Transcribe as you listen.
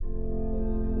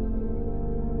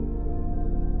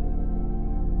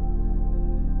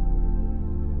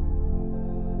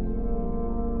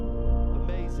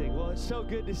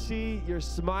good to see your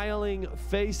smiling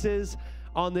faces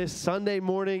on this Sunday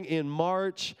morning in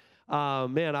March.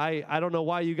 Man, I don't know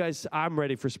why you guys, I'm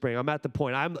ready for spring. I'm at the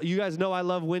point. You guys know I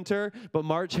love winter, but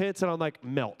March hits and I'm like,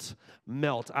 melt.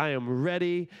 I am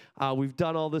ready. We've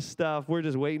done all this stuff. We're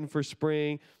just waiting for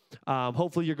spring.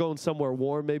 Hopefully you're going somewhere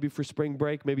warm, maybe for spring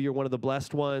break. Maybe you're one of the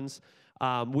blessed ones.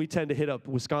 We tend to hit up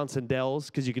Wisconsin Dells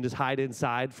because you can just hide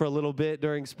inside for a little bit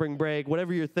during spring break,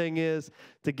 whatever your thing is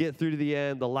to get through to the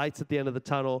end, the lights at the end of the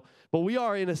tunnel. But we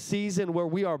are in a season where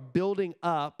we are building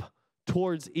up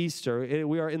towards Easter.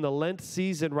 We are in the Lent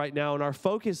season right now, and our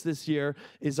focus this year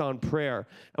is on prayer.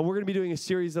 And we're going to be doing a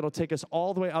series that'll take us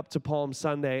all the way up to Palm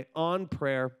Sunday on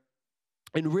prayer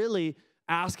and really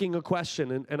asking a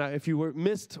question. And if you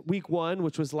missed week 1,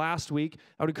 which was last week,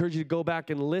 I would encourage you to go back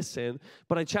and listen.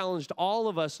 But I challenged all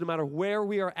of us, no matter where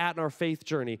we are at in our faith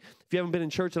journey. If you haven't been in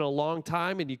church in a long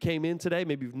time and you came in today,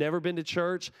 maybe you've never been to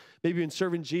church, maybe you've been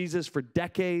serving Jesus for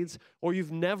decades, or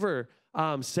you've never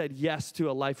said yes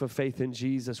to a life of faith in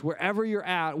Jesus. Wherever you're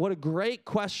at, what a great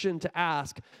question to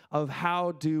ask of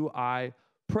how do I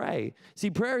pray? See,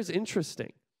 prayer is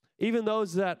interesting. Even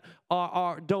those that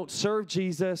don't serve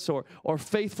Jesus or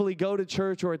faithfully go to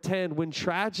church or attend, when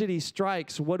tragedy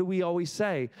strikes, what do we always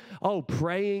say? Oh,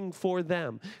 praying for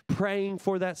them, praying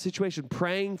for that situation,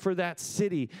 praying for that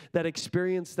city that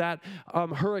experienced that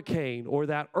hurricane or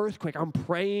that earthquake. I'm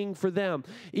praying for them.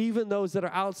 Even those that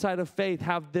are outside of faith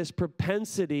have this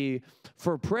propensity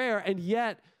for prayer, and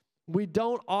yet we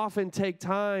don't often take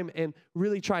time and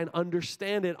really try and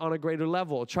understand it on a greater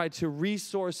level, try to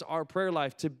resource our prayer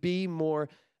life to be more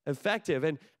effective.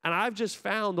 And I've just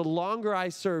found the longer I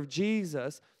serve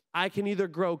Jesus, I can either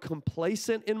grow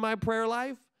complacent in my prayer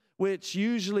life, which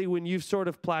usually when you've sort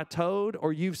of plateaued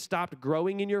or you've stopped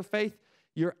growing in your faith,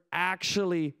 you're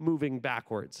actually moving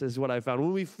backwards, is what I found.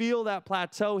 When we feel that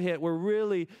plateau hit,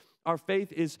 our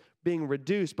faith is being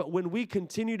reduced. But when we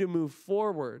continue to move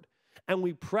forward, and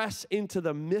we press into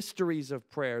the mysteries of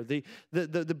prayer,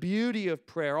 the beauty of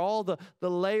prayer, all the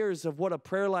layers of what a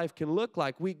prayer life can look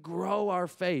like, we grow our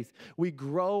faith. We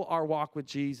grow our walk with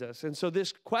Jesus. And so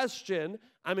this question,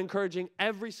 I'm encouraging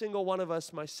every single one of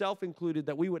us, myself included,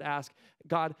 that we would ask,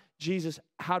 God, Jesus,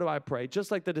 how do I pray?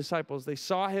 Just like the disciples, they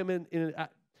saw him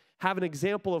have an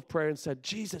example of prayer and said,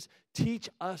 Jesus, teach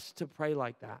us to pray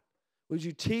like that. Would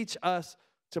you teach us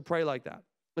to pray like that?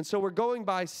 And so we're going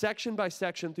by section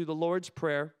through the Lord's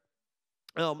Prayer,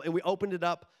 and we opened it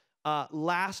up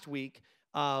last week.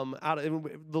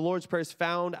 The Lord's Prayer is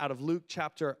found out of Luke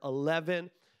chapter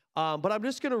 11, but I'm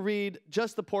just going to read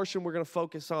just the portion we're going to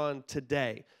focus on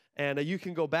today. And you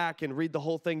can go back and read the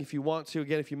whole thing if you want to,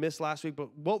 again, if you missed last week.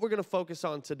 But what we're going to focus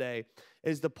on today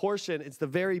is the portion, it's the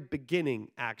very beginning,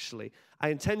 actually. I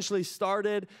intentionally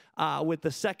started with the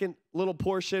second little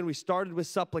portion. We started with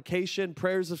supplication,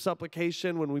 prayers of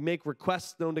supplication, when we make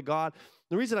requests known to God.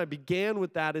 The reason I began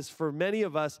with that is for many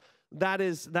of us, that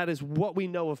is what we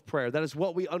know of prayer. That is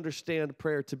what we understand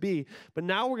prayer to be. But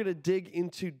now we're going to dig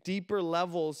into deeper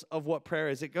levels of what prayer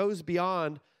is. It goes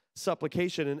beyond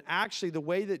supplication. And actually, the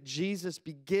way that Jesus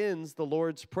begins the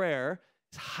Lord's Prayer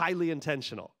is highly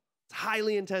intentional. It's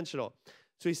highly intentional.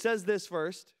 So he says this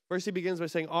first. First, he begins by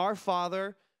saying, Our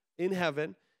Father in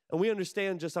heaven. And we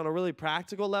understand just on a really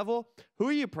practical level, who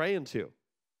are you praying to?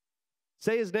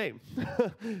 Say his name.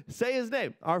 Say his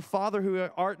name. Our Father who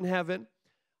art in heaven,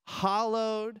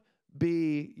 hallowed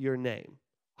be your name.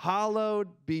 Hallowed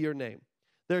be your name.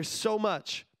 There's so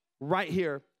much right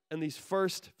here in these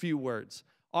first few words.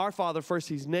 Our Father, first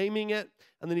he's naming it,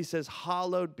 and then he says,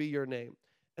 hallowed be your name.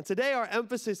 And today our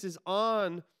emphasis is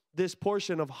on this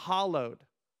portion of hallowed.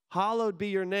 Hallowed be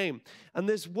your name. And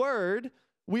this word,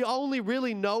 we only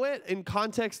really know it in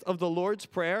context of the Lord's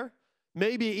Prayer.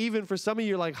 Maybe even for some of you,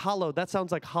 you're like, hallowed, that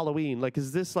sounds like Halloween. Like,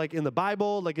 is this like in the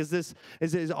Bible? Like, is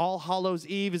All Hallows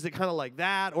Eve? Is it kind of like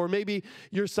that? Or maybe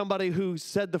you're somebody who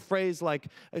said the phrase like,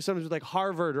 sometimes with like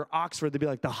Harvard or Oxford, they'd be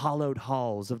like the hallowed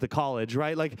halls of the college,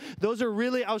 right? Like, those are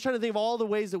really, I was trying to think of all the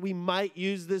ways that we might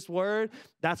use this word.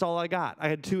 That's all I got. I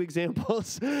had 2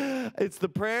 examples. It's the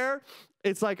prayer.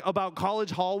 It's like about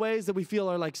college hallways that we feel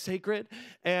are like sacred.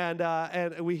 And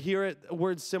we hear it,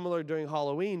 words similar during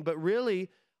Halloween, but really,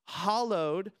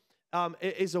 hallowed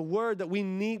is a word that we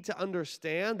need to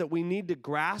understand, that we need to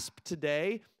grasp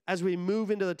today as we move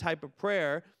into the type of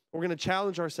prayer we're going to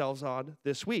challenge ourselves on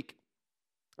this week.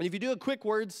 And if you do a quick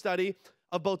word study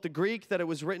of both the Greek that it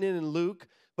was written in Luke,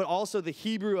 but also the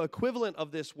Hebrew equivalent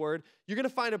of this word, you're going to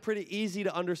find a pretty easy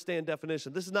to understand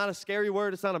definition. This is not a scary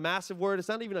word. It's not a massive word. It's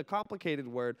not even a complicated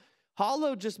word.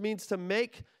 Hallowed just means to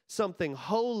make something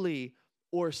holy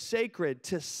or sacred.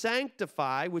 To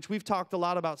sanctify, which we've talked a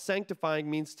lot about sanctifying,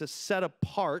 means to set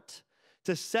apart,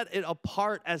 to set it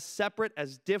apart as separate,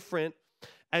 as different,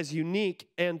 as unique,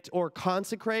 and or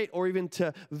consecrate, or even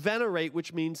to venerate,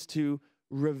 which means to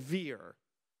revere.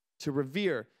 To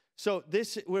revere. So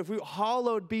this, if we,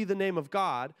 hallowed be the name of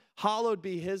God, hallowed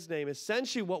be his name.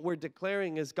 Essentially what we're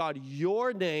declaring is, God,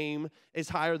 your name is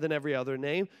higher than every other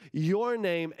name. Your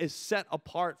name is set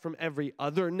apart from every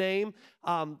other name.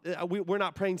 We're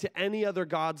not praying to any other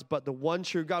gods but the one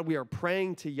true God. We are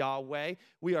praying to Yahweh.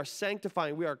 We are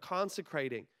sanctifying. We are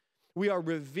consecrating. We are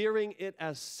revering it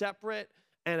as separate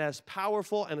and as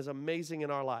powerful and as amazing in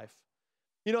our life.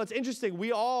 You know, it's interesting.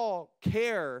 We all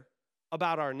care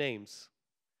about our names.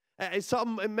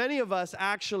 Many of us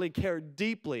actually care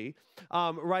deeply,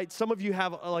 right? Some of you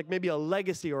have like maybe a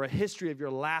legacy or a history of your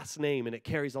last name, and it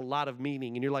carries a lot of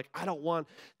meaning. And you're like, I don't want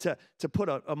to put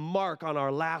a mark on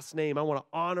our last name. I want to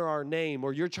honor our name.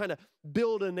 Or you're trying to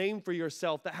build a name for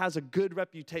yourself that has a good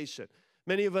reputation.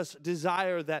 Many of us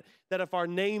desire that if our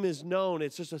name is known,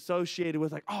 it's just associated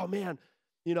with like, oh man,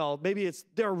 you know, maybe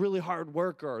they're a really hard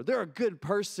worker, they're a good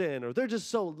person, or they're just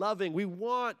so loving. We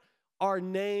want our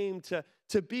name to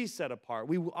be set apart.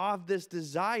 We have this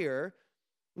desire,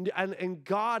 and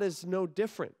God is no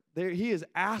different. He is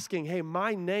asking, hey,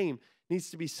 my name needs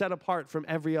to be set apart from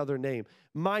every other name.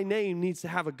 My name needs to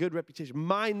have a good reputation.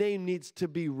 My name needs to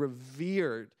be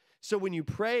revered. So when you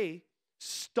pray,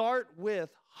 start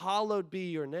with, hallowed be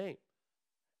your name.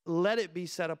 Let it be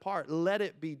set apart. Let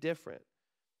it be different.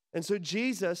 And so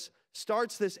Jesus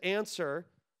starts this answer,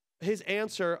 his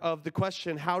answer of the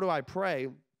question, how do I pray,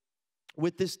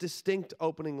 with this distinct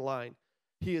opening line.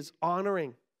 He is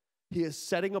honoring, he is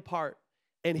setting apart,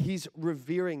 and he's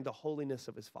revering the holiness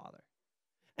of his Father.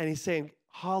 And he's saying,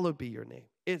 hallowed be your name.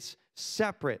 It's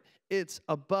separate, it's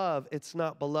above, it's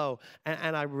not below.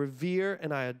 And I revere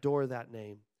and I adore that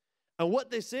name. And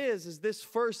what this is this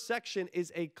first section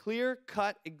is a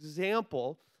clear-cut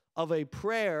example of a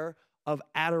prayer of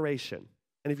adoration.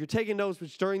 And if you're taking notes,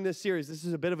 which during this series, this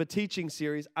is a bit of a teaching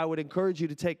series, I would encourage you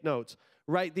to take notes.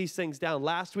 Write these things down.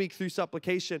 Last week through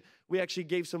supplication, we actually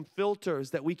gave some filters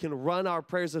that we can run our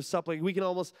prayers of supplication. We can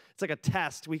almost, it's like a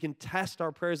test. We can test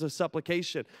our prayers of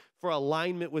supplication for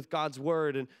alignment with God's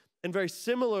word. And very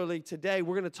similarly today,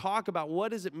 we're going to talk about what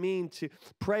does it mean to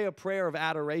pray a prayer of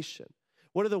adoration?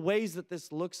 What are the ways that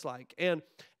this looks like? And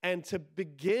to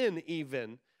begin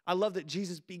even, I love that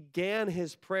Jesus began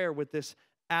his prayer with this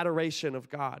adoration of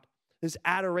God, this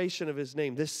adoration of his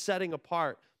name, this setting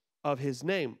apart of his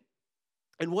name.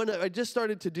 And when I just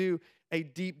started to do a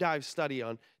deep dive study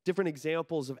on different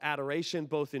examples of adoration,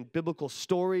 both in biblical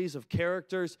stories of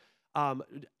characters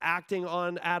acting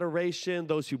on adoration,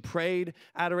 those who prayed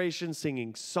adoration,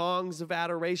 singing songs of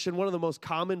adoration. One of the most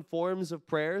common forms of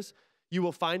prayers you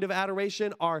will find of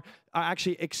adoration are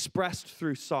actually expressed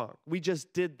through song. We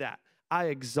just did that. I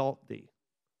exalt thee.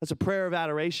 That's a prayer of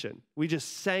adoration. We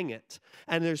just sang it,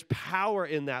 and there's power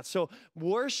in that. So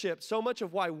worship, so much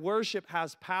of why worship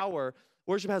has power,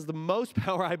 worship has the most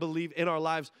power, I believe, in our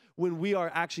lives when we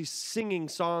are actually singing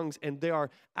songs and they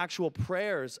are actual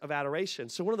prayers of adoration.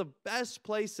 So one of the best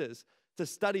places to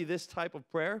study this type of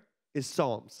prayer is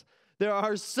Psalms. There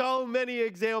are so many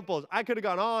examples. I could have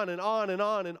gone on and on and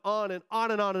on and on and on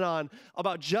and on and on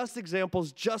about just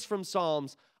examples just from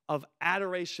Psalms of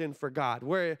adoration for God,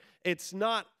 where it's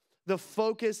not the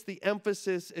focus, the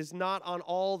emphasis is not on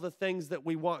all the things that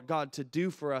we want God to do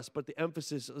for us, but the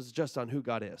emphasis is just on who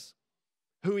God is,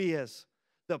 who he is,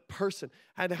 the person,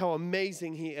 and how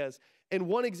amazing he is. And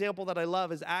one example that I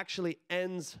love is actually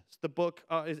ends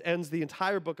the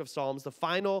entire book of Psalms. The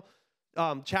final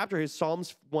chapter is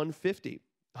Psalms 150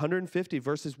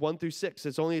 verses 1 through 6.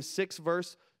 It's only a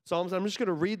 6-verse Psalms. I'm just going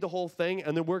to read the whole thing,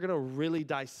 and then we're going to really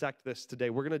dissect this today.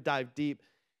 We're going to dive deep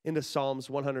into Psalms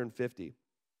 150.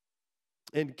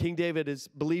 And King David is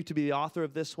believed to be the author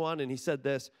of this one, and he said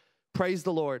this, praise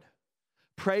the Lord,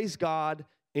 praise God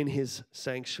in his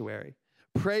sanctuary,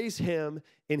 praise him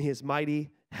in his mighty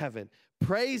heaven,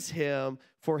 praise him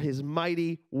for his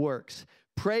mighty works,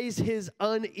 praise his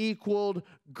unequaled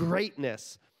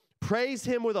greatness. Praise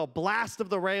him with a blast of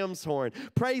the ram's horn.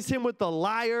 Praise him with the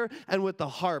lyre and with the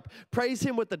harp. Praise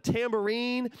him with the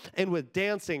tambourine and with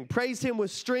dancing. Praise him with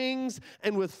strings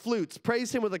and with flutes.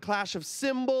 Praise him with a clash of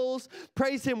cymbals.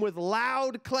 Praise him with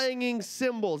loud clanging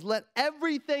cymbals. Let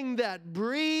everything that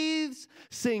breathes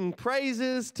sing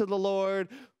praises to the Lord.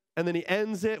 And then he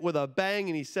ends it with a bang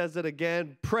and he says it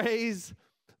again. Praise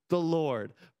the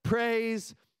Lord.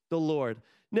 Praise the Lord.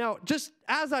 Now, just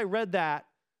as I read that,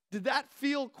 did that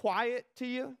feel quiet to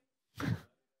you?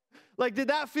 Like, did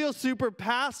that feel super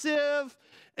passive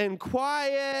and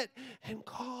quiet and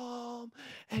calm,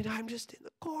 and I'm just in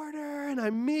the corner and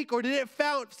I'm meek? Or did it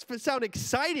sound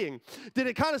exciting? Did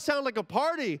it kind of sound like a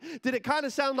party? Did it kind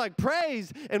of sound like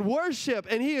praise and worship?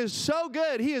 And he is so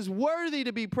good. He is worthy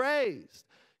to be praised.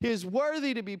 He is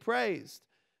worthy to be praised.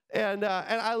 And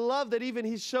I love that even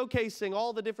he's showcasing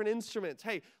all the different instruments.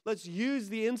 Hey, let's use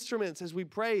the instruments as we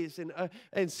praise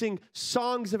and sing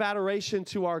songs of adoration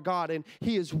to our God. And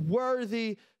he is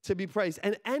worthy to be praised.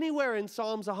 And anywhere in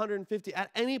Psalms 150,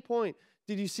 at any point,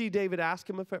 did you see David ask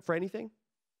him for anything?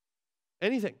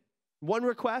 Anything? One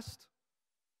request?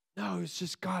 No, it's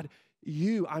just, God,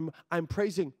 I'm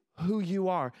praising who you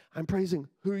are. I'm praising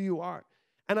who you are.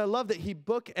 And I love that he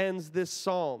bookends this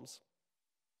Psalms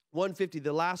 150,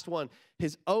 the last one.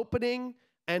 His opening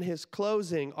and his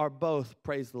closing are both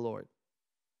praise the Lord.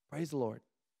 Praise the Lord.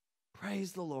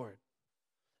 Praise the Lord.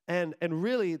 And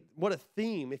really, what a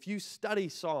theme. If you study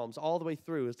Psalms all the way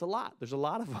through, it's a lot. There's a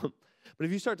lot of them. But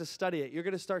if you start to study it, you're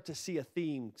going to start to see a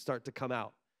theme start to come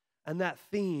out. And that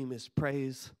theme is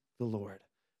praise the Lord.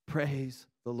 Praise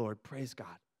the Lord. Praise God.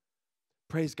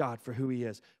 Praise God for who he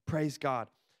is. Praise God.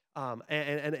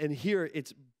 And here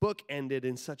it's bookended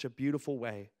in such a beautiful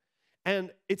way.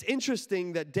 And it's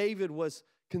interesting that David was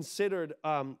considered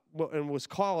and was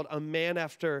called a man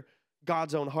after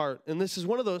God's own heart. And this is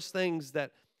one of those things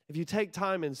that if you take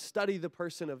time and study the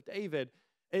person of David,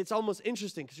 it's almost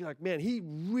interesting because you're like, man, he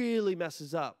really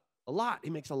messes up a lot. He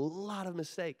makes a lot of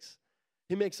mistakes.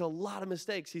 He makes a lot of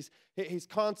mistakes. He's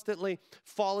constantly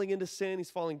falling into sin. He's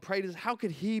falling prey to. How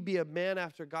could he be a man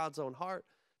after God's own heart?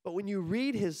 But when you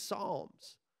read his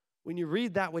Psalms, when you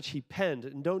read that which he penned,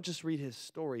 and don't just read his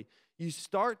story, you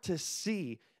start to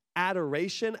see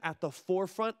adoration at the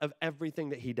forefront of everything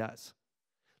that he does.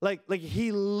 Like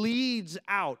he leads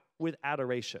out with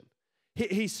adoration.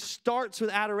 He starts with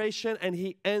adoration and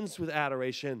he ends with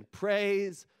adoration.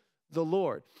 Praise the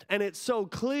Lord. And it's so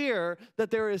clear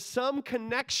that there is some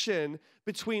connection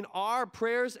between our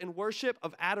prayers and worship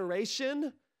of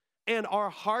adoration and our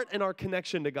heart and our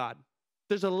connection to God.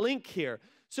 There's a link here.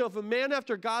 So if a man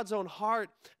after God's own heart,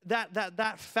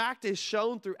 that fact is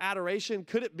shown through adoration,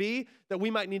 could it be that we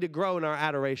might need to grow in our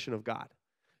adoration of God?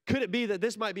 Could it be that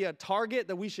this might be a target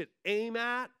that we should aim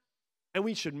at and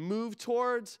we should move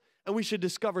towards and we should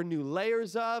discover new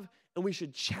layers of and we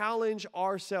should challenge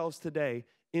ourselves today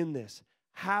in this?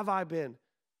 Have I been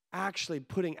actually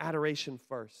putting adoration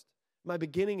first? Am I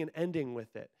beginning and ending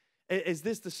with it? Is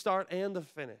this the start and the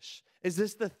finish? Is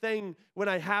this the thing when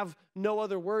I have no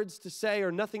other words to say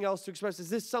or nothing else to express? Is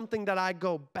this something that I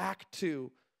go back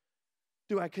to?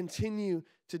 Do I continue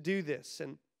to do this?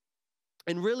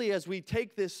 And really, as we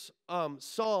take this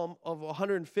Psalm of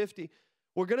 150,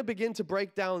 we're going to begin to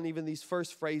break down even these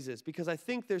first phrases because I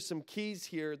think there's some keys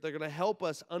here that are going to help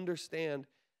us understand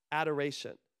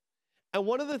adoration. And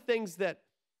one of the things that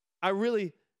I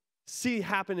really see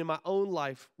happen in my own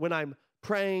life when I'm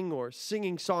praying or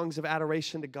singing songs of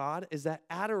adoration to God is that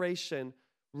adoration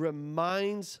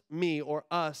reminds me or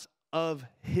us of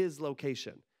his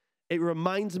location. It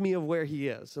reminds me of where he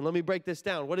is. And let me break this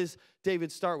down. What does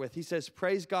David start with? He says,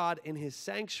 praise God in his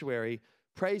sanctuary,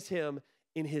 praise him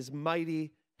in his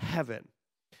mighty heaven.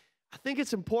 I think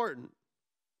it's important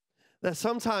that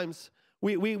sometimes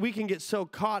we can get so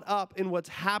caught up in what's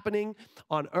happening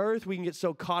on earth. We can get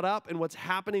so caught up in what's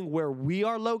happening where we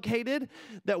are located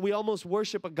that we almost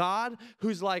worship a God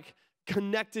who's like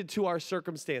connected to our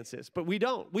circumstances. But we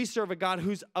don't. We serve a God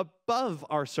who's above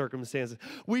our circumstances.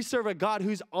 We serve a God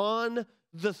who's on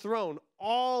the throne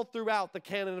all throughout the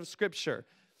canon of Scripture.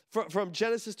 From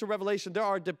Genesis to Revelation, there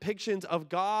are depictions of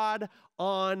God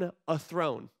on a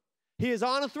throne. He is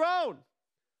on a throne.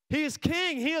 He is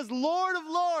king. He is Lord of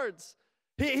lords.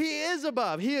 He is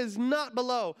above. He is not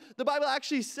below. The Bible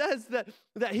actually says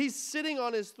that he's sitting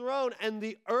on his throne and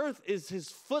the earth is his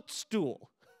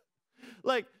footstool.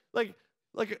 Like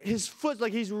his foot,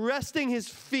 like he's resting his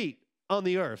feet on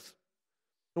the earth.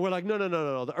 And we're like, no.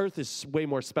 The earth is way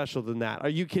more special than that. Are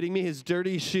you kidding me? His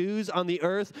dirty shoes on the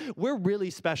earth. We're really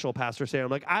special, Pastor Sam.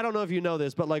 Like, I don't know if you know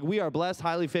this, but like we are blessed,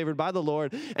 highly favored by the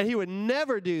Lord, and he would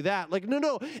never do that. Like,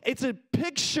 no. It's a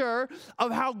picture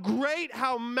of how great,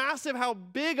 how massive, how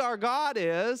big our God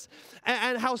is,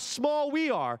 and how small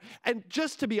we are. And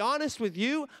just to be honest with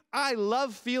you, I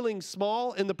love feeling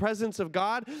small in the presence of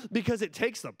God because it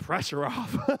takes the pressure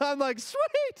off. I'm like,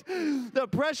 sweet. The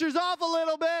pressure's off a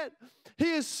little bit.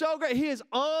 He is so great. He is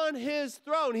on his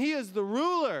throne. He is the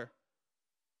ruler.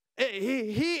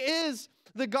 He is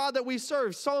the God that we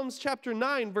serve. Psalms chapter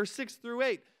 9, verse 6 through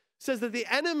 8 says that the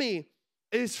enemy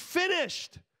is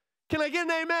finished. Can I get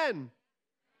an amen?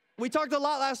 We talked a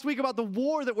lot last week about the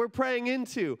war that we're praying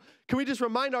into. Can we just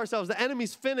remind ourselves the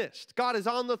enemy's finished? God is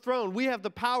on the throne. We have the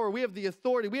power. We have the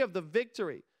authority. We have the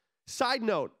victory. Side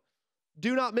note,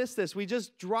 do not miss this. We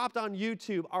just dropped on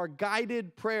YouTube our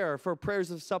guided prayer for prayers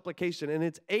of supplication, and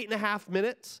it's 8.5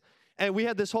 minutes. And we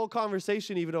had this whole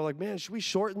conversation even though, like, man, should we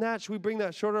shorten that? Should we bring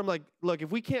that shorter? I'm like, look,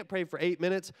 if we can't pray for 8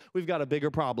 minutes, we've got a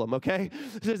bigger problem, okay?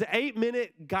 So it's an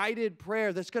 8-minute guided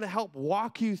prayer that's going to help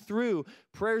walk you through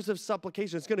prayers of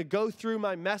supplication. It's going to go through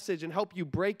my message and help you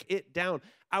break it down.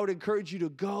 I would encourage you to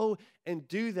go and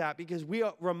do that because we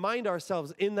remind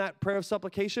ourselves in that prayer of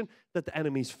supplication that the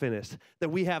enemy's finished, that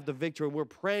we have the victory. We're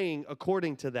praying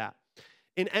according to that.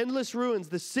 In endless ruins,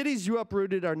 the cities you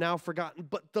uprooted are now forgotten,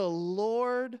 but the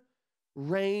Lord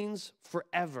reigns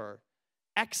forever,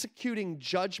 executing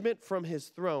judgment from his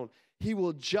throne. He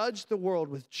will judge the world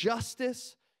with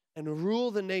justice and rule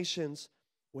the nations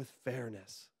with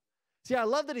fairness. See, I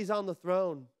love that he's on the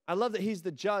throne. I love that he's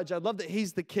the judge. I love that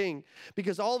he's the king,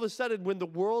 because all of a sudden when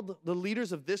the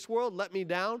leaders of this world let me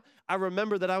down, I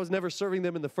remember that I was never serving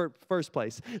them in the first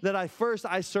place, that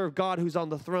I serve God who's on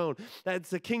the throne, that it's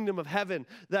the kingdom of heaven,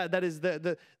 that is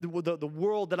the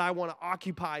world that I want to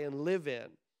occupy and live in.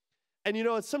 And you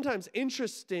know, it's sometimes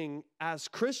interesting as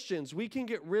Christians, we can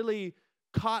get really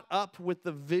caught up with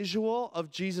the visual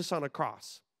of Jesus on a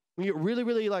cross. We get really,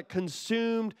 really like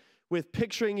consumed with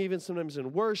picturing, even sometimes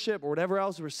in worship or whatever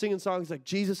else, we're singing songs like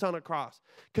Jesus on a cross,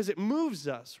 because it moves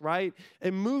us, right?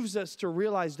 It moves us to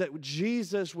realize that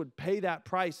Jesus would pay that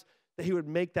price, that he would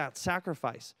make that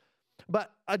sacrifice.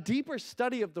 But a deeper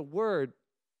study of the word,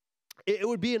 it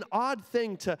would be an odd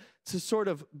thing to sort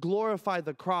of glorify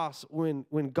the cross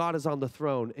when God is on the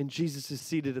throne and Jesus is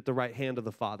seated at the right hand of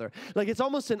the Father. Like, it's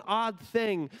almost an odd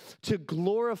thing to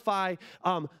glorify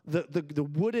the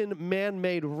wooden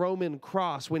man-made Roman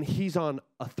cross when he's on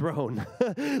a throne.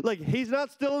 Like, he's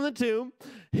not still in the tomb.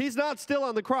 He's not still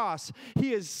on the cross.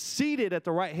 He is seated at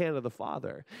the right hand of the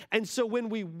Father. And so when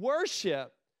we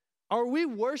worship, are we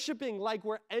worshiping like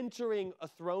we're entering a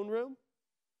throne room?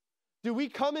 Do we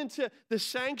come into the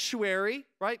sanctuary,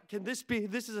 right? This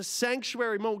is a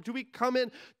sanctuary moment. Do we come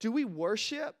in, do we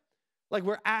worship like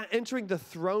we're entering the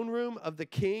throne room of the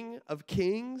King of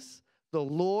Kings, the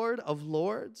Lord of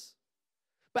Lords?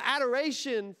 But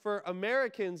adoration for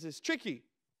Americans is tricky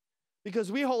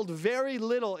because we hold very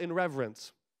little in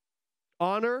reverence,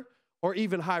 honor, or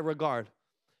even high regard.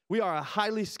 We are a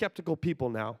highly skeptical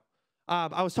people now.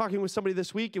 I was talking with somebody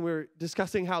this week, and we were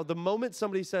discussing how the moment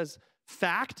somebody says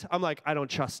fact, I'm like, I don't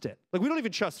trust it. Like, we don't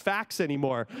even trust facts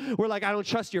anymore. We're like, I don't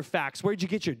trust your facts. Where'd you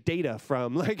get your data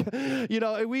from? Like, you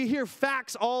know, we hear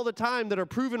facts all the time that are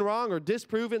proven wrong or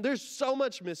disproven. There's so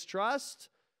much mistrust.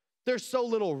 There's so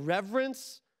little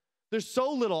reverence. There's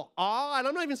so little awe. And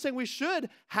I'm not even saying we should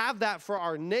have that for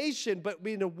our nation, but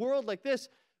in a world like this,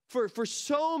 for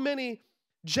so many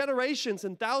generations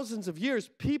and thousands of years,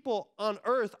 people on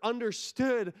earth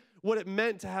understood what it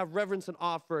meant to have reverence and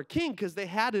awe for a king because they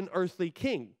had an earthly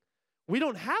king. We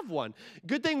don't have one.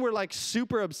 Good thing we're like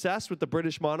super obsessed with the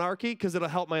British monarchy because it'll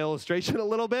help my illustration a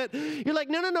little bit. You're like,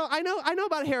 no, I know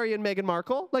about Harry and Meghan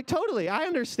Markle. Like, totally, I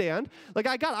understand. Like,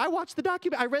 I watched the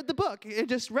document, I read the book, I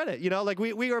just read it, you know? Like,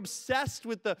 we are obsessed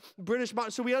with the British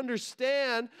monarchy, so we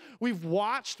understand. We've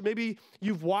watched, maybe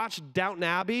you've watched Downton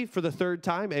Abbey for the 3rd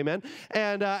time, amen?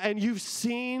 And you've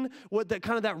seen what that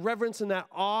kind of that reverence and that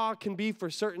awe can be for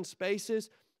certain spaces.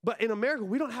 But in America,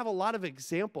 we don't have a lot of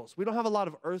examples. We don't have a lot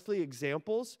of earthly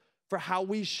examples for how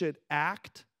we should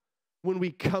act when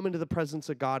we come into the presence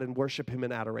of God and worship him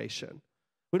in adoration.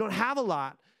 We don't have a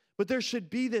lot, but there should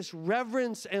be this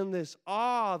reverence and this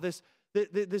awe, this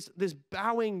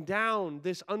bowing down,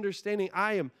 this understanding.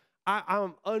 I'm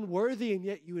unworthy, and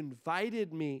yet you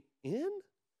invited me in?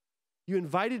 You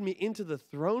invited me into the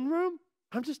throne room?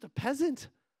 I'm just a peasant.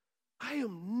 I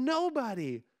am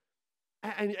nobody.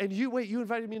 And you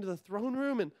invited me into the throne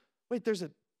room, and wait,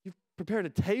 you've prepared a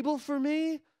table for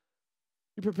me?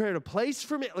 You prepared a place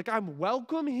for me? Like, I'm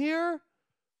welcome here?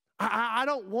 I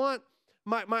don't want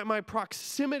my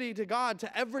proximity to God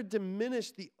to ever diminish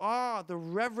the awe, the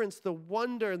reverence, the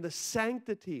wonder, and the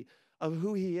sanctity of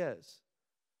who he is.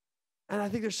 And I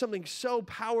think there's something so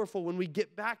powerful when we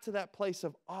get back to that place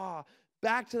of awe,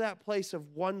 back to that place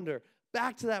of wonder,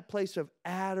 back to that place of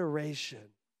adoration.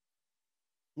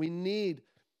 We need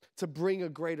to bring a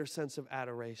greater sense of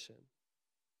adoration.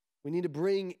 We need to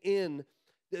bring in,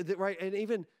 right, and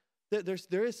even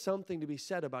there is something to be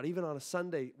said about, even on a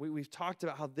Sunday, we've talked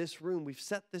about how we've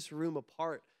set this room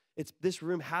apart. This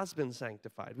room has been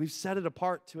sanctified. We've set it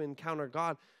apart to encounter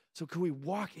God. So can we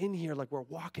walk in here like we're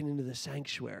walking into the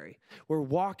sanctuary? We're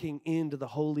walking into the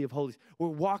Holy of Holies. We're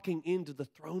walking into the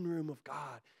throne room of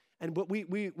God. And what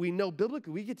we know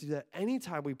biblically, we get to do that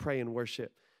anytime we pray and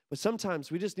worship. But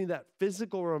sometimes we just need that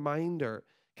physical reminder.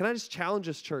 Can I just challenge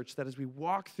us, church, that as we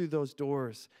walk through those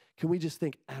doors, can we just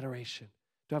think adoration?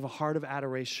 Do I have a heart of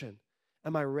adoration?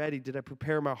 Am I ready? Did I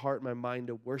prepare my heart and my mind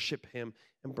to worship him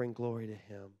and bring glory to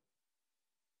him?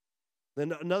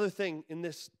 Then another thing in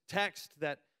this text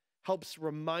that helps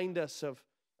remind us of,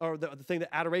 or the thing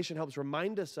that adoration helps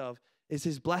remind us of, is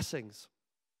his blessings.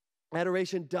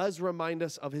 Adoration does remind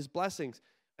us of his blessings.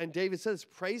 And David says,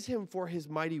 praise him for his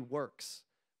mighty works.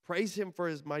 Praise him for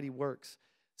his mighty works.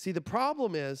 See, the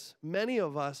problem is many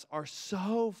of us are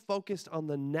so focused on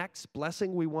the next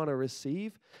blessing we want to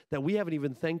receive that we haven't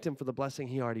even thanked him for the blessing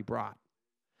he already brought.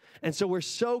 And so we're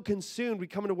so consumed, we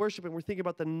come into worship and we're thinking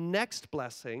about the next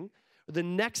blessing, the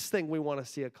next thing we want to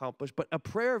see accomplished. But a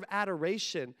prayer of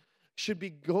adoration should be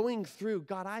going through,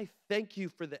 God, I thank you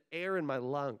for the air in my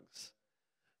lungs.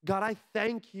 God, I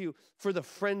thank you for the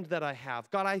friend that I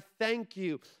have. God, I thank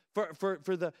you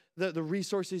for the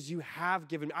resources you have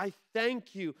given me. I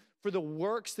thank you for the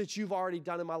works that you've already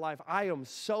done in my life. I am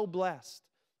so blessed.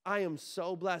 I am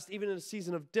so blessed. Even in a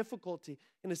season of difficulty,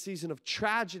 in a season of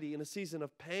tragedy, in a season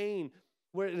of pain,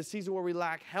 in a season where we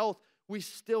lack health, we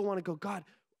still want to go, God,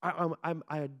 I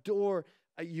adore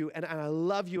you and I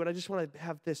love you. And I just want to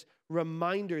have this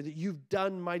reminder that you've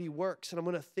done mighty works, and I'm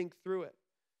going to think through it.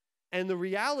 And the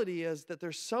reality is that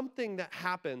there's something that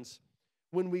happens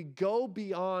when we go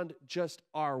beyond just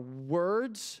our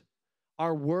words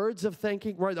of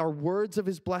thanking, right? Our words of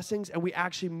his blessings, and we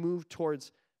actually move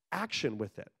towards action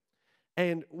with it.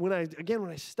 And when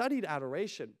I studied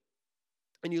adoration,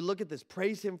 and you look at this,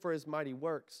 praise him for his mighty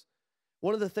works,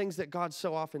 one of the things that God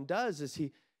so often does is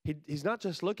he's not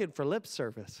just looking for lip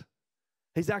service.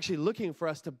 He's actually looking for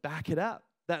us to back it up.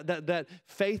 That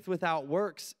faith without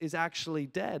works is actually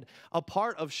dead. A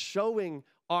part of showing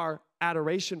our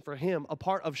adoration for him, a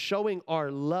part of showing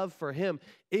our love for him,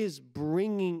 is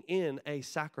bringing in a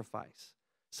sacrifice.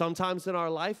 Sometimes in our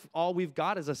life, all we've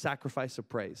got is a sacrifice of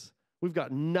praise. We've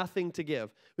got nothing to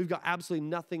give. We've got absolutely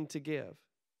nothing to give.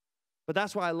 But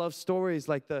that's why I love stories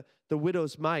like the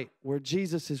widow's mite, where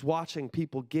Jesus is watching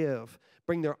people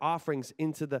bring their offerings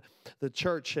into the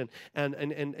church.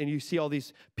 And you see all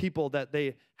these people that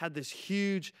they had this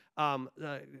huge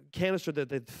canister that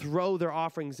they'd throw their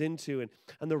offerings into.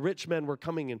 And the rich men were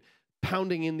coming and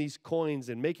pounding in these coins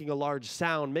and making a large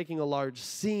sound, making a large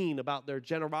scene about their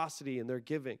generosity and their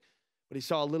giving. But he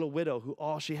saw a little widow who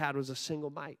all she had was a single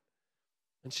mite.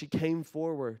 And she came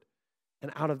forward,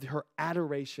 and out of her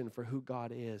adoration for who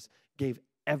God is, gave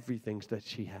everything that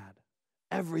she had.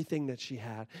 Everything that she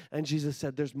had. And Jesus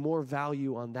said there's more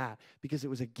value on that because it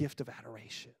was a gift of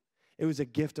adoration. It was a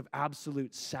gift of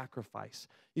absolute sacrifice.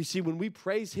 You see, when we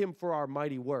praise him for our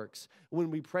mighty works, when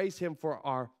we praise him for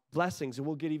our blessings, and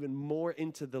we'll get even more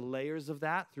into the layers of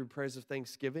that through prayers of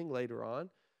thanksgiving later on.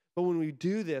 But when we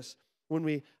do this, when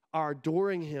we are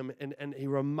adoring him and he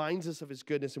reminds us of his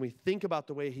goodness and we think about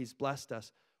the way he's blessed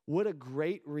us, what a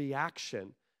great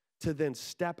reaction to then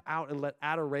step out and let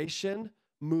adoration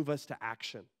move us to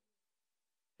action.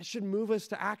 It should move us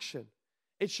to action.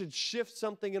 It should shift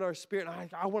something in our spirit.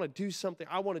 I want to do something.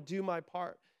 I want to do my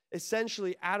part.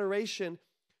 Essentially, adoration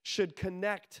should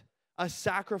connect a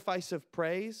sacrifice of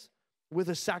praise with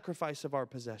a sacrifice of our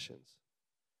possessions.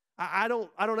 I don't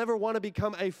ever want to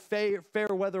become a fair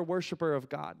weather worshiper of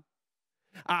God.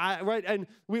 Right? And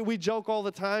we joke all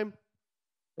the time.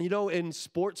 You know, in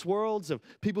sports worlds of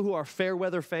people who are fair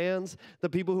weather fans, the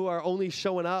people who are only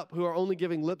showing up, who are only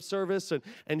giving lip service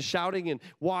and shouting and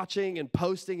watching and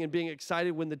posting and being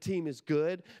excited when the team is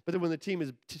good. But then when the team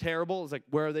is terrible, it's like,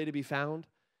 where are they to be found?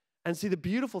 And see, the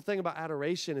beautiful thing about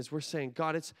adoration is we're saying,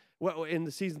 God, it's in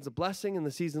the seasons of blessing and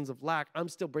the seasons of lack, I'm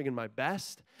still bringing my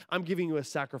best. I'm giving you a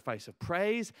sacrifice of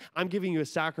praise. I'm giving you a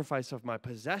sacrifice of my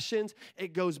possessions.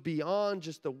 It goes beyond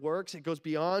just the works. It goes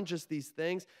beyond just these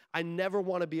things. I never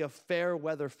want to be a fair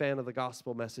weather fan of the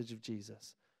gospel message of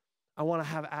Jesus. I want to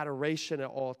have adoration at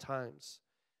all times.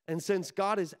 And since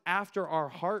God is after our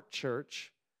heart,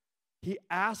 church, he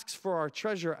asks for our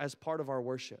treasure as part of our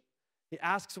worship. He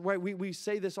asks, right, we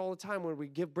say this all the time when we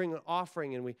bring an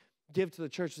offering and we give to the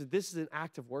church. This is an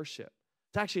act of worship.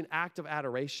 It's actually an act of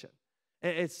adoration.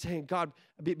 And it's saying, God,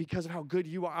 because of how good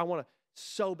you are, I want to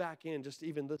sow back in just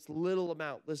even this little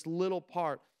amount, this little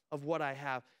part of what I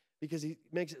have, because he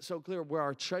makes it so clear where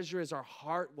our treasure is, our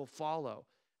heart will follow.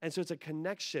 And so it's a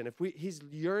connection. He's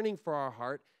yearning for our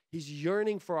heart. He's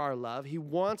yearning for our love. He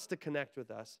wants to connect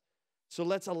with us. So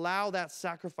let's allow that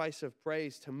sacrifice of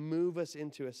praise to move us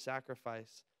into a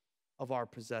sacrifice of our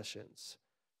possessions.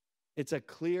 It's a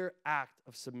clear act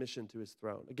of submission to his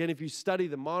throne. Again, if you study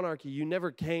the monarchy, you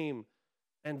never came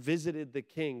and visited the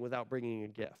king without bringing a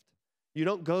gift. You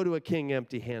don't go to a king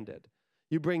empty-handed.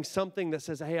 You bring something that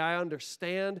says, hey, I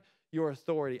understand your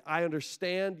authority. I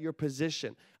understand your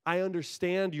position. I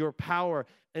understand your power.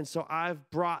 And so I've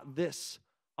brought this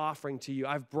offering to you.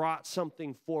 I've brought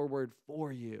something forward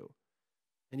for you.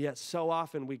 And yet so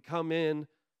often we come in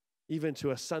even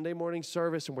to a Sunday morning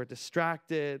service and we're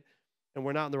distracted and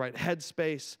we're not in the right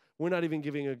headspace. We're not even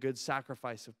giving a good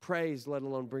sacrifice of praise, let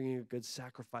alone bringing a good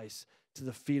sacrifice to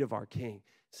the feet of our King,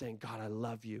 saying, God, I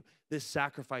love you. This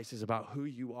sacrifice is about who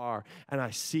you are, and I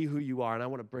see who you are, and I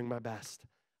want to bring my best.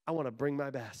 I want to bring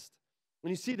my best. When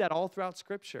you see that all throughout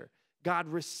Scripture, God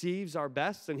receives our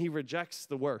best, and he rejects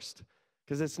the worst,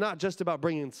 because it's not just about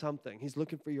bringing something. He's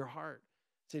looking for your heart,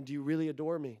 saying, do you really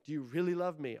adore me? Do you really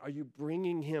love me? Are you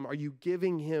bringing him? Are you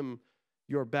giving him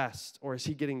your best, or is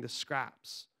he getting the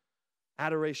scraps?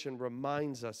 Adoration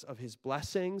reminds us of his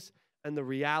blessings and the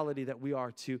reality that we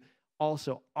are to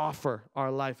also offer our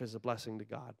life as a blessing to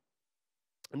God.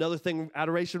 Another thing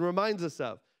adoration reminds us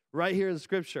of, right here in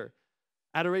Scripture,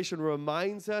 adoration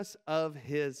reminds us of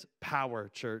his power,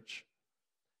 church.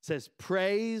 It says,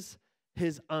 praise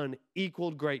his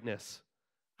unequaled greatness.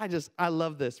 I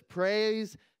love this.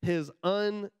 Praise his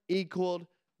unequaled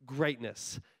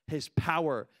greatness, his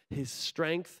power, his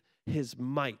strength, his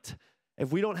might.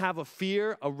 If we don't have a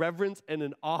fear, a reverence, and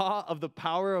an awe of the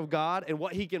power of God and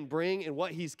what he can bring and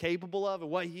what he's capable of and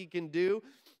what he can do,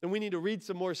 then we need to read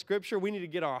some more Scripture. We need to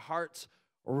get our hearts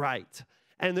right.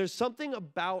 And there's something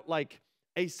about like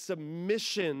a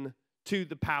submission to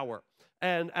the power.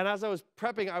 And as I was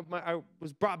prepping, I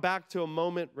was brought back to a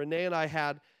moment Renee and I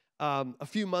had a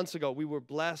few months ago. We were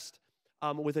blessed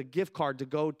with a gift card to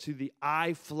go to the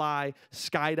iFly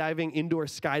skydiving, indoor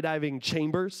skydiving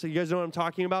chambers. So you guys know what I'm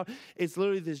talking about? It's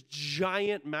literally this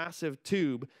giant, massive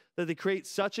tube that they create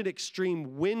such an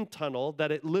extreme wind tunnel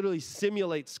that it literally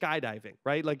simulates skydiving,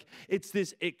 right? Like it's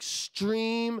this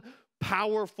extreme,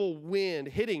 powerful wind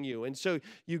hitting you. And so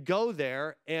you go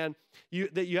there and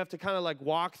you have to kind of like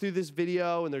walk through this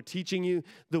video, and they're teaching you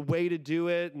the way to do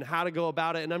it and how to go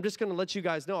about it. And I'm just going to let you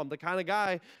guys know, I'm the kind of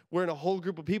guy, we're in a whole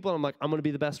group of people, and I'm like, I'm going to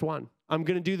be the best one. I'm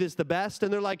going to do this the best.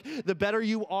 And they're like, the better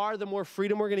you are, the more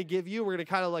freedom we're going to give you. We're going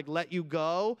to kind of like let you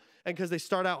go. And because they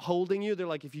start out holding you, they're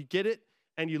like, if you get it,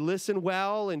 and you listen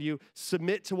well and you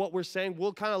submit to what we're saying,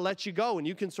 we'll kind of let you go, and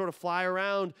you can sort of fly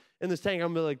around in this tank. I'm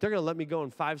gonna be like, they're going to let me go in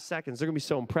 5 seconds. They're going to be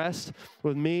so impressed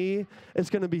with me. It's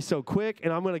going to be so quick,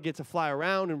 and I'm going to get to fly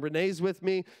around, and Renee's with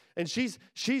me, and she's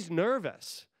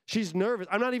nervous. She's nervous.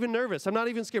 I'm not even nervous. I'm not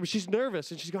even scared, but she's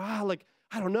nervous, and she's going,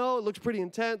 I don't know. It looks pretty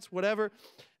intense, whatever.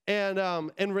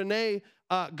 And Renee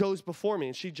goes before me,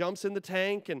 and she jumps in the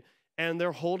tank, and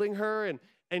they're holding her,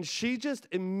 and she just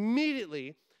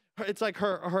immediately, it's like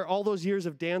her all those years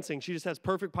of dancing, she just has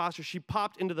perfect posture. She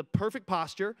popped into the perfect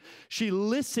posture. She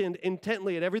listened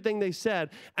intently at everything they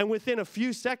said, and within a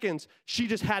few seconds, she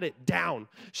just had it down.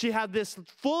 She had this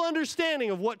full understanding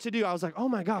of what to do. I was like, oh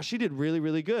my gosh, she did really,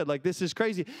 really good. Like, this is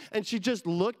crazy. And she just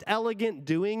looked elegant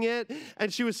doing it,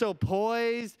 and she was so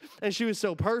poised, and she was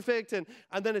so perfect. And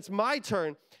then it's my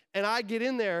turn, and I get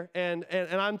in there, and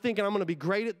I'm thinking I'm going to be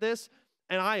great at this.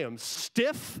 And I am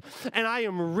stiff, and I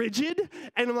am rigid,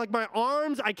 and I'm like, my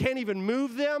arms, I can't even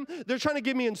move them. They're trying to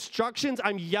give me instructions.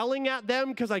 I'm yelling at them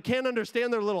because I can't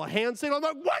understand their little hand signal. I'm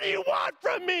like, what do you want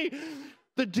from me?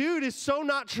 The dude is so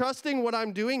not trusting what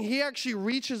I'm doing. He actually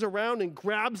reaches around and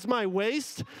grabs my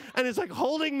waist and is like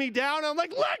holding me down. I'm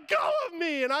like, let go of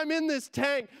me. And I'm in this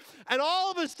tank. And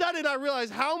all of a sudden, I realize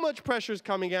how much pressure is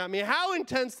coming at me, how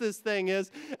intense this thing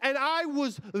is. And I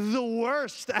was the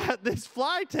worst at this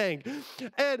fly tank.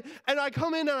 And I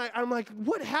come in, and I'm like,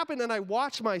 what happened? And I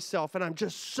watch myself, and I'm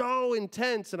just so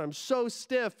intense, and I'm so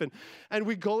stiff. And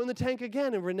we go in the tank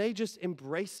again, and Renee just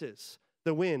embraces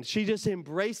the wind. She just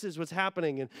embraces what's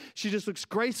happening, and she just looks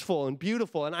graceful and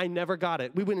beautiful, and I never got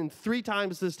it. We went in 3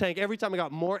 times this tank. Every time I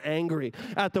got more angry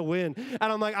at the wind,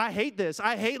 and I'm like, I hate this.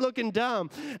 I hate looking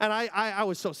dumb, and I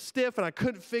was so stiff, and I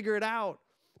couldn't figure it out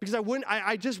because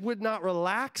I just would not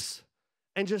relax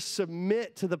and just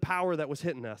submit to the power that was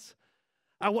hitting us.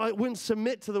 I wouldn't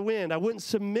submit to the wind. I wouldn't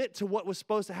submit to what was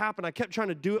supposed to happen. I kept trying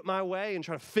to do it my way and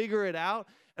trying to figure it out.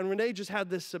 And Renee just had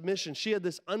this submission. She had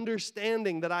this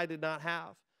understanding that I did not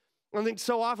have. I think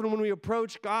so often when we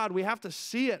approach God, we have to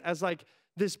see it as like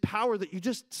this power that you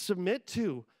just submit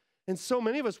to. And so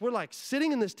many of us, we're like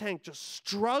sitting in this tank just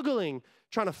struggling,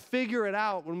 trying to figure it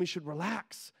out when we should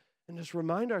relax and just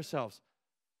remind ourselves,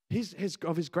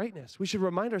 of his greatness. We should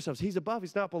remind ourselves he's above,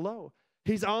 he's not below.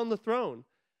 He's on the throne.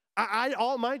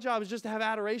 All my job is just to have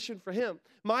adoration for him.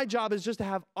 My job is just to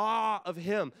have awe of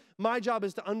him. My job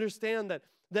is to understand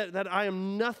that I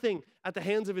am nothing at the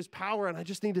hands of his power, and I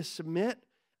just need to submit,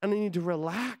 and I need to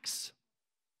relax.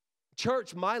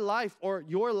 Church, my life or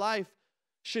your life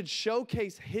should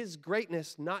showcase his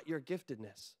greatness, not your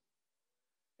giftedness.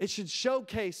 It should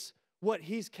showcase what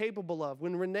he's capable of.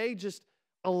 When Renee just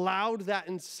allowed that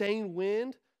insane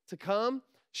wind to come,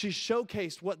 she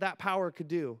showcased what that power could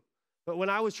do. But when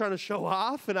I was trying to show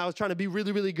off and I was trying to be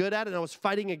really, really good at it and I was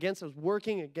fighting against, I was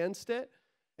working against it,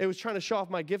 it was trying to show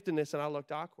off my giftedness and I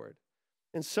looked awkward.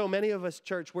 And so many of us,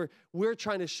 church, we're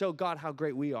trying to show God how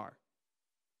great we are.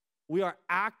 We are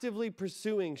actively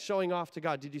pursuing showing off to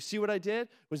God. Did you see what I did?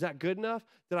 Was that good enough?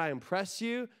 Did I impress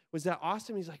you? Was that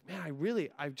awesome? He's like, man,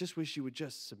 I just wish you would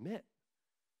just submit.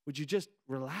 Would you just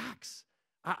relax?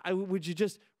 Would you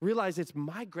just realize it's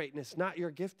my greatness, not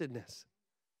your giftedness?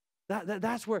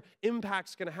 That's where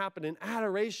impact's going to happen. And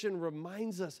adoration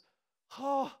reminds us,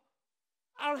 oh,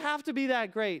 I don't have to be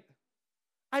that great.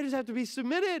 I just have to be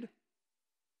submitted.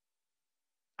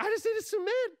 I just need to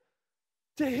submit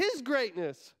to his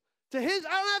greatness. I don't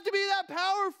have to be that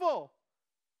powerful.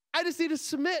 I just need to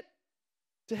submit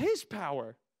to his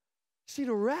power. I just need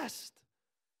to rest.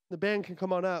 The band can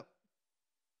come on up.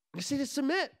 I just need to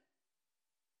submit.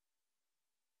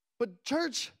 But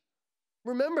church,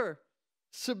 remember,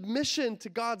 submission to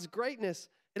God's greatness,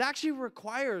 it actually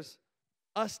requires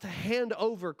us to hand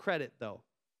over credit, though,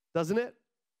 doesn't it?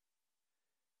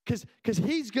 Because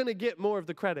he's going to get more of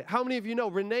the credit. How many of you know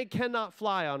Renee cannot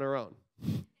fly on her own?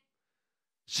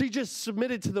 She just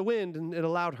submitted to the wind, and it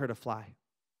allowed her to fly.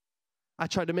 I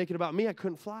tried to make it about me. I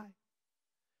couldn't fly.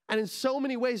 And in so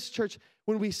many ways, church,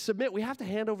 when we submit, we have to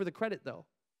hand over the credit, though.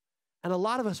 And a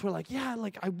lot of us were like,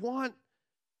 I want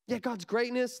God's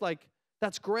greatness.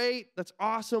 That's great. That's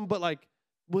awesome. But,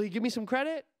 will he give me some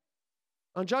credit?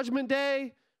 On Judgment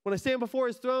Day, when I stand before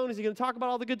his throne, is he going to talk about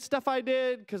all the good stuff I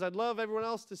did? Because I'd love everyone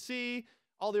else to see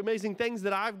all the amazing things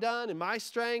that I've done in my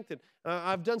strength. And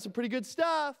I've done some pretty good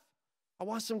stuff. I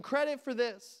want some credit for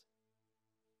this.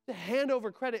 To hand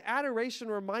over credit. Adoration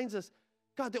reminds us,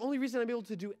 God, the only reason I'm able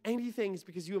to do anything is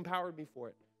because you empowered me for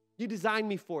it. You designed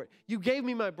me for it. You gave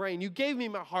me my brain. You gave me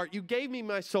my heart. You gave me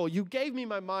my soul. You gave me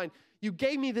my mind. You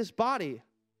gave me this body.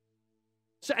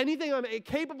 So anything I'm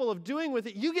capable of doing with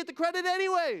it, you get the credit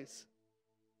anyways.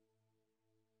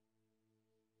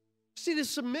 See, to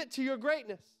submit to your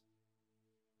greatness.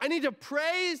 I need to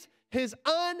praise his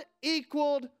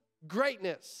unequaled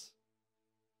greatness.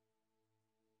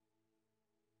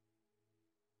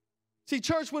 See,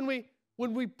 church, when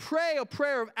we pray a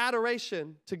prayer of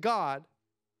adoration to God,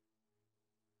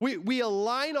 we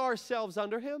align ourselves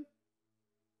under him.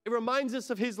 It reminds us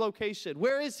of his location.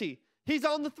 Where is he? He's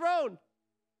on the throne.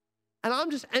 And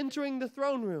I'm just entering the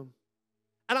throne room.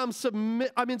 And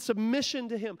I'm in submission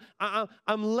to him.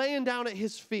 I'm laying down at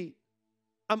his feet.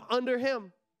 I'm under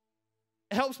him.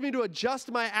 It helps me to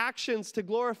adjust my actions to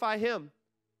glorify him.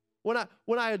 When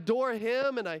I adore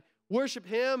him and I worship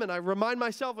him and I remind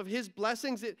myself of his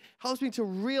blessings, it helps me to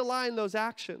realign those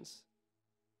actions.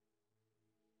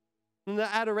 And the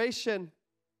adoration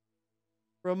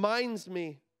reminds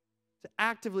me to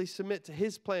actively submit to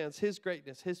his plans, his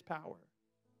greatness, his power.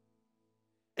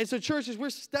 And so, church, as we're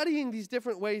studying these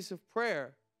different ways of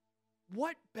prayer,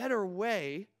 what better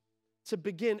way to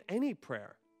begin any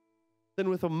prayer than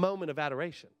with a moment of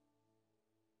adoration?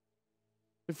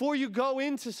 Before you go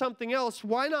into something else,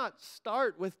 why not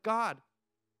start with God?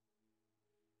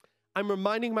 I'm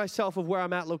reminding myself of where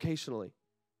I'm at locationally.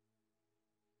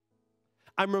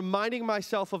 I'm reminding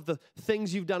myself of the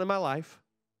things you've done in my life.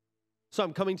 So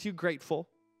I'm coming to you grateful,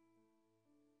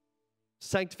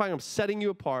 sanctifying, I'm setting you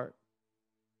apart.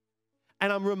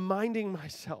 And I'm reminding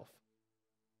myself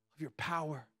of your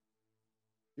power,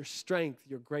 your strength,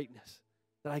 your greatness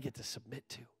that I get to submit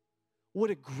to. What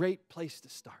a great place to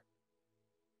start.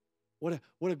 What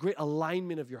a great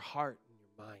alignment of your heart and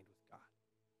your mind with God.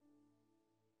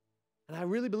 And I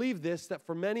really believe this, that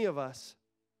for many of us,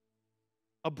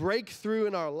 a breakthrough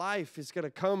in our life is going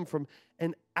to come from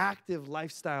an active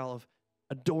lifestyle of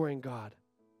adoring God,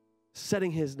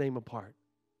 setting his name apart,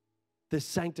 this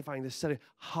sanctifying, this setting,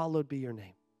 hallowed be your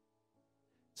name.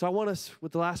 So I want us,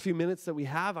 with the last few minutes that we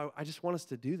have, I just want us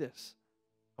to do this.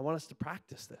 I want us to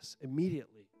practice this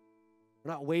immediately.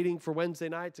 We're not waiting for Wednesday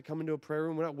night to come into a prayer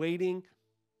room. We're not waiting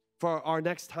for our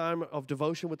next time of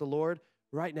devotion with the Lord.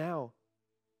 Right now,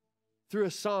 through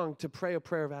a song, to pray a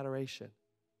prayer of adoration.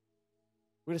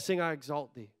 We're going to sing, I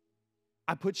exalt thee.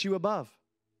 I put you above.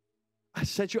 I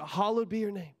set you, hallowed be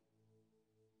your name.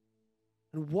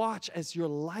 And watch as your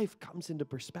life comes into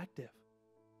perspective.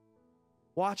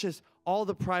 Watch as all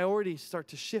the priorities start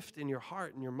to shift in your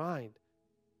heart and your mind.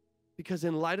 Because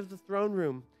in light of the throne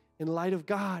room, in light of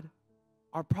God,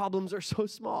 our problems are so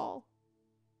small,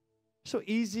 so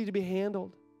easy to be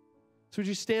handled. So would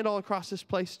you stand all across this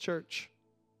place, church?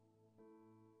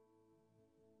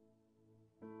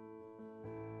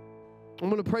 I'm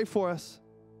going to pray for us.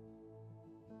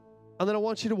 And then I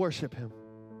want you to worship him.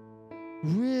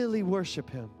 Really worship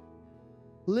him.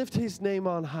 Lift his name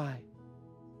on high.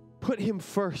 Put him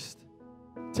first.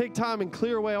 Take time and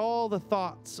clear away all the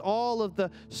thoughts, all of the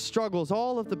struggles,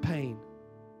 all of the pain.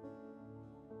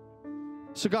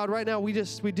 So God, right now we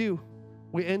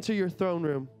enter your throne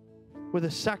room with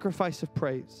a sacrifice of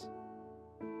praise.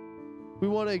 We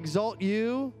want to exalt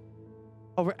you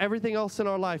over everything else in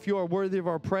our life. You are worthy of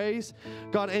our praise.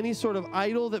 God, any sort of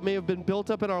idol that may have been built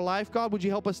up in our life, God, would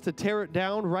you help us to tear it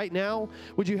down right now?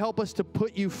 Would you help us to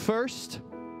put you first?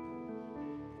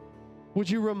 Would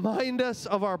you remind us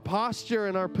of our posture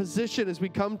and our position as we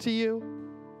come to you?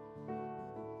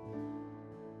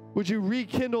 Would you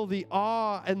rekindle the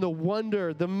awe and the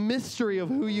wonder, the mystery of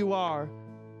who you are?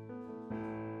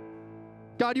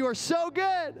 God, you are so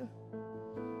good.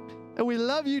 And we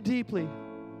love you deeply.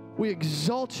 We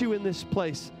exalt you in this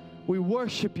place. We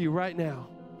worship you right now.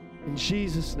 In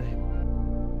Jesus'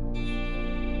 name.